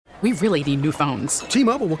We really need new phones.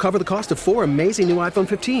 T-Mobile will cover the cost of 4 amazing new iPhone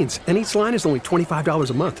 15s, and each line is only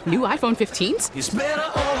 $25 a month. New iPhone 15s? It's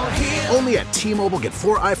better over here. Only at T-Mobile, get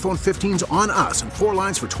 4 iPhone 15s on us and 4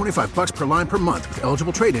 lines for $25 per line per month with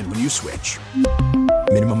eligible trade-in when you switch.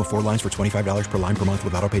 Minimum of 4 lines for $25 per line per month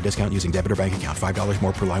with autopay discount using debit or bank account. $5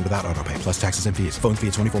 more per line without autopay, plus taxes and fees. Phone fee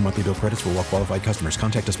at 24 monthly bill credits for well-qualified customers.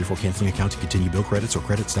 Contact us before canceling account to continue bill credits or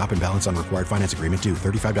credit stop and balance on required finance agreement due.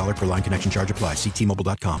 $35 per line connection charge applies. See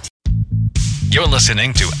T-Mobile.com. You're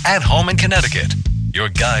listening to At Home in Connecticut, your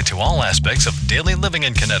guide to all aspects of daily living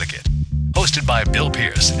in Connecticut. Hosted by Bill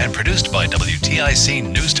Pierce and produced by WTIC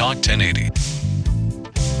News Talk 1080.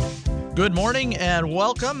 Good morning and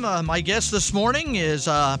welcome. My guest this morning is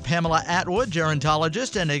Pamela Atwood,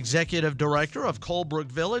 gerontologist and executive director of Colebrook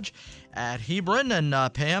Village at Hebron.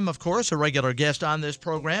 And Pam, of course, a regular guest on this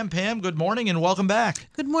program. Pam, good morning and welcome back.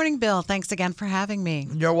 Good morning, Bill. Thanks again for having me.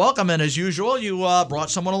 You're welcome. And as usual, you brought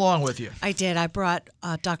someone along with you. I did. I brought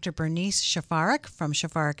Dr. Bernice Shafarik from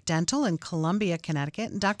Shafarik Dental in Columbia,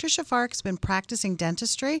 Connecticut. And Dr. Shafarik's been practicing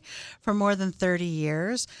dentistry for more than 30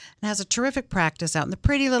 years and has a terrific practice out in the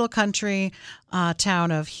pretty little country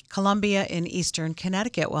town of Columbia in eastern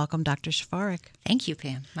Connecticut. Welcome, Dr. Shafarik. Thank you,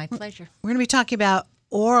 Pam. My pleasure. We're going to be talking about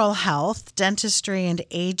oral health, dentistry, and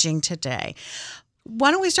aging today.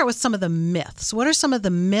 Why don't we start with some of the myths? What are some of the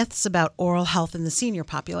myths about oral health in the senior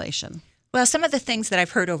population? Well, some of the things that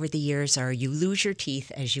I've heard over the years are you lose your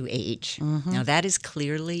teeth as you age. Mm-hmm. Now, that is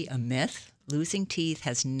clearly a myth. Losing teeth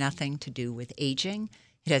has nothing to do with aging.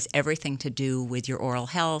 It has everything to do with your oral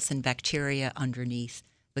health and bacteria underneath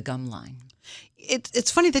the gum line. It's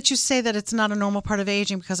funny that you say that it's not a normal part of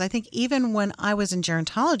aging, because I think even when I was in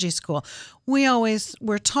gerontology school, we always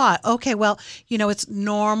were taught, okay, well, it's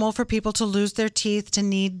normal for people to lose their teeth, to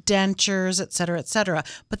need dentures, et cetera,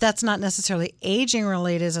 but that's not necessarily aging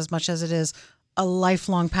related as much as it is a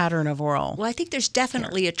lifelong pattern of oral. Well, I think there's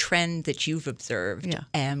definitely a trend that you've observed,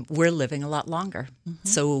 and we're living a lot longer. Mm-hmm.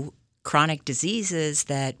 So chronic diseases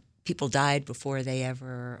that people died before they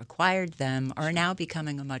ever acquired them are now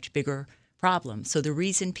becoming a much bigger problem. So the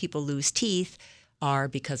reason people lose teeth are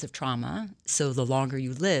because of trauma. So the longer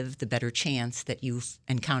you live, the better chance that you've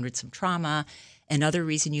encountered some trauma. Another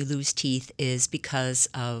reason you lose teeth is because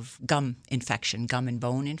of gum infection, gum and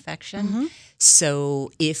bone infection. Mm-hmm.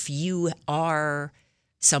 So if you are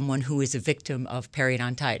someone who is a victim of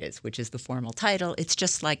periodontitis, which is the formal title, it's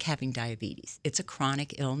just like having diabetes. It's a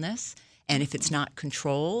chronic illness, and if it's not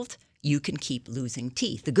controlled, you can keep losing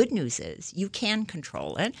teeth. The good news is you can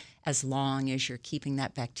control it as long as you're keeping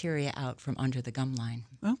that bacteria out from under the gum line.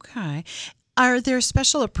 Okay. Are there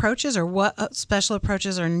special approaches, or what special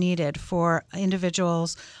approaches are needed for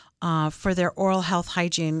individuals for their oral health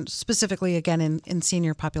hygiene, specifically, again, in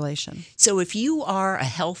senior population? So if you are a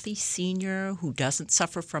healthy senior who doesn't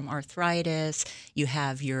suffer from arthritis, you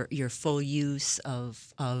have your full use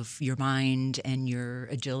of your mind and your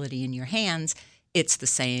agility in your hands, it's the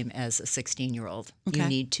same as a 16-year-old. Okay. You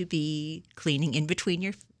need to be cleaning in between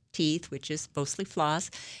your teeth, which is mostly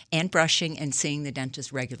floss, and brushing and seeing the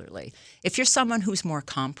dentist regularly. If you're someone who's more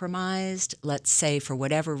compromised, let's say for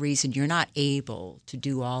whatever reason you're not able to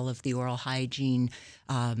do all of the oral hygiene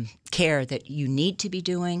care that you need to be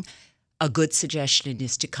doing, a good suggestion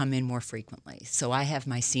is to come in more frequently. So I have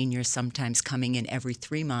my seniors sometimes coming in every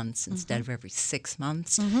 3 months instead of every 6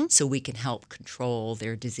 months, so we can help control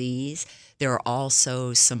their disease. There are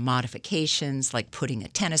also some modifications like putting a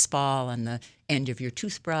tennis ball on the end of your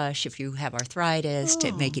toothbrush if you have arthritis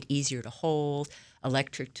to make it easier to hold.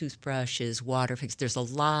 Electric toothbrushes, water fix. There's a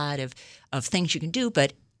lot of things you can do,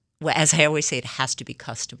 but as I always say, it has to be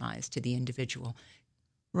customized to the individual.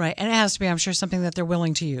 Right, and it has to be, I'm sure, something that they're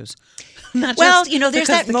willing to use. There's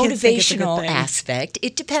that motivational aspect.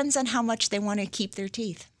 It depends on how much they want to keep their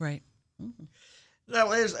teeth. Right. Mm-hmm.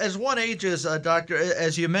 Now, as one ages, Doctor,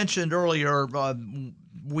 as you mentioned earlier,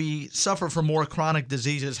 we suffer from more chronic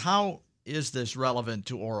diseases. How is this relevant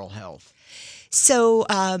to oral health? So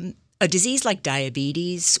a disease like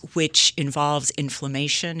diabetes, which involves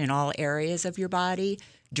inflammation in all areas of your body,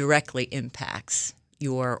 directly impacts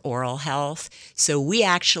your oral health. So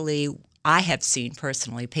I have seen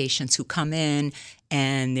personally patients who come in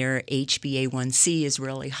and their HbA1c is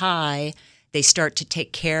really high. They start to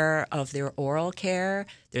take care of their oral care.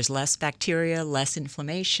 There's less bacteria, less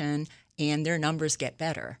inflammation, and their numbers get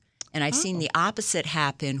better. And I've seen the opposite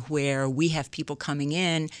happen where we have people coming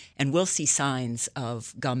in and we'll see signs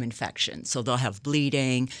of gum infection. So they'll have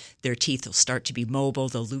bleeding, their teeth will start to be mobile,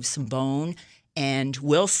 they'll lose some bone, and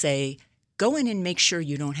we'll say, go in and make sure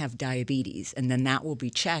you don't have diabetes, and then that will be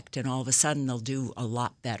checked, and all of a sudden they'll do a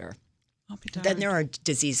lot better. Then there are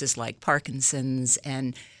diseases like Parkinson's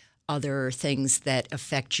and other things that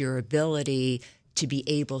affect your ability to be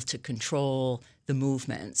able to control the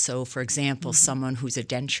movement. So, for example, someone who's a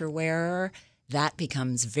denture wearer, that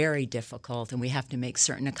becomes very difficult, and we have to make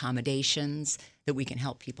certain accommodations that we can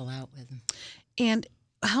help people out with. And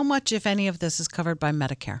how much, if any, of this is covered by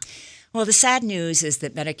Medicare? Well, the sad news is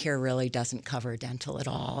that Medicare really doesn't cover dental at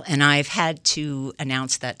all. And I've had to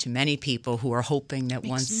announce that to many people who are hoping that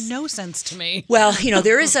Makes no sense to me. Well,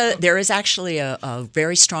 there is actually a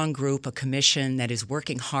very strong group, a commission that is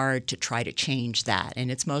working hard to try to change that.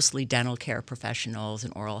 And it's mostly dental care professionals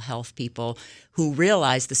and oral health people who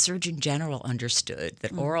realize the Surgeon General understood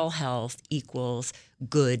that oral health equals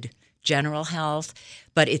good general health,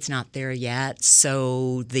 but it's not there yet.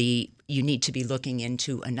 So you need to be looking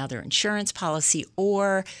into another insurance policy,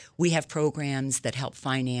 or we have programs that help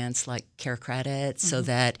finance like care credits so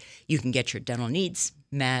that you can get your dental needs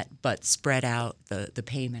met, but spread out the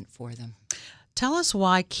payment for them. Tell us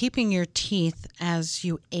why keeping your teeth as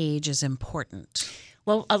you age is important.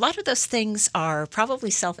 Well, a lot of those things are probably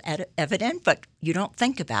self-evident, but you don't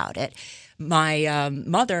think about it. My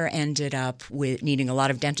mother ended up with needing a lot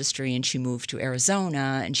of dentistry, and she moved to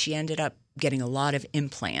Arizona, and she ended up getting a lot of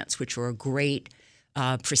implants, which were a great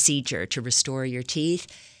procedure to restore your teeth.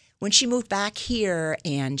 When she moved back here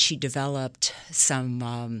and she developed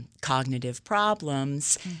some cognitive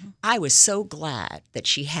problems, I was so glad that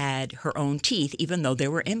she had her own teeth, even though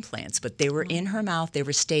there were implants, but they were in her mouth, they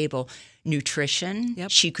were stable. Nutrition,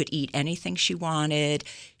 she could eat anything she wanted.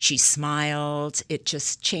 She smiled. It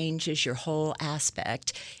just changes your whole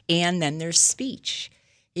aspect. And then there's speech.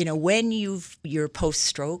 When you're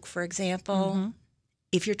post-stroke, for example,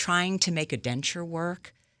 if you're trying to make a denture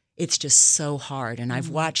work, it's just so hard. And I've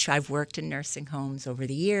worked in nursing homes over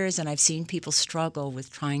the years, and I've seen people struggle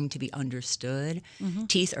with trying to be understood.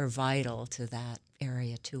 Teeth are vital to that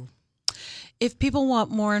area, too. If people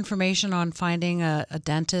want more information on finding a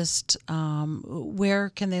dentist, where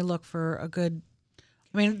can they look for a good?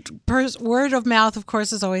 Word of mouth, of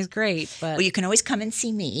course, is always great. But well, you can always come and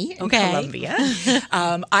see me in Columbia.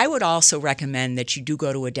 I would also recommend that you do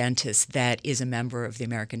go to a dentist that is a member of the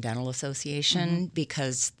American Dental Association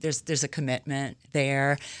because there's a commitment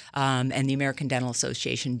there. And the American Dental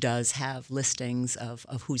Association does have listings of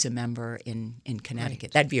who's a member in Connecticut.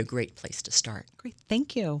 Right. That'd be a great place to start. Great.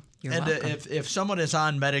 Thank you. You're and welcome. If someone is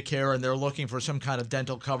on Medicare and they're looking for some kind of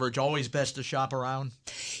dental coverage, always best to shop around?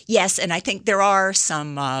 Yes, and I think there are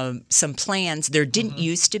some plans. There didn't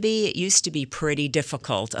used to be. It used to be pretty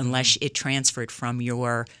difficult unless it transferred from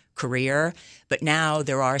your career. But now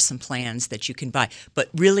there are some plans that you can buy. But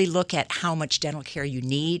really look at how much dental care you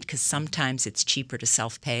need because sometimes it's cheaper to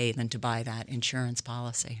self-pay than to buy that insurance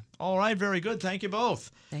policy. All right, very good. Thank you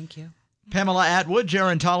both. Thank you. Pamela Atwood,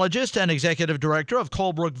 gerontologist and executive director of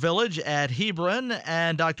Colebrook Village at Hebron,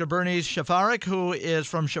 and Dr. Bernice Shafarik, who is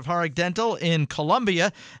from Shafarik Dental in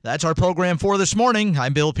Columbia. That's our program for this morning.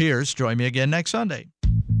 I'm Bill Pierce. Join me again next Sunday.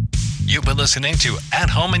 You've been listening to At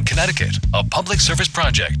Home in Connecticut, a public service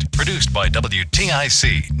project produced by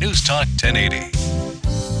WTIC News Talk 1080.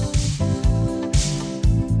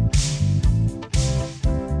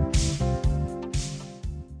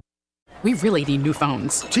 We really need new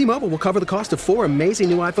phones. T-Mobile will cover the cost of 4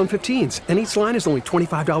 amazing new iPhone 15s, and each line is only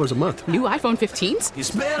 $25 a month. New iPhone 15s?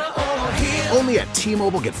 It's better over here. Only at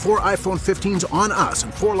T-Mobile, get 4 iPhone 15s on us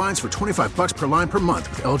and 4 lines for $25 per line per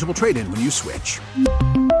month with eligible trade-in when you switch.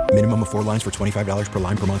 Minimum of 4 lines for $25 per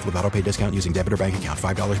line per month with autopay discount using debit or bank account.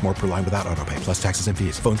 $5 more per line without autopay, plus taxes and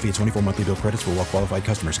fees. Phone fee at 24 monthly bill credits for well-qualified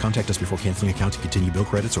customers. Contact us before canceling account to continue bill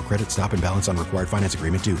credits or credit stop and balance on required finance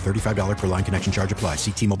agreement due. $35 per line connection charge applies.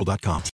 See T-Mobile.com.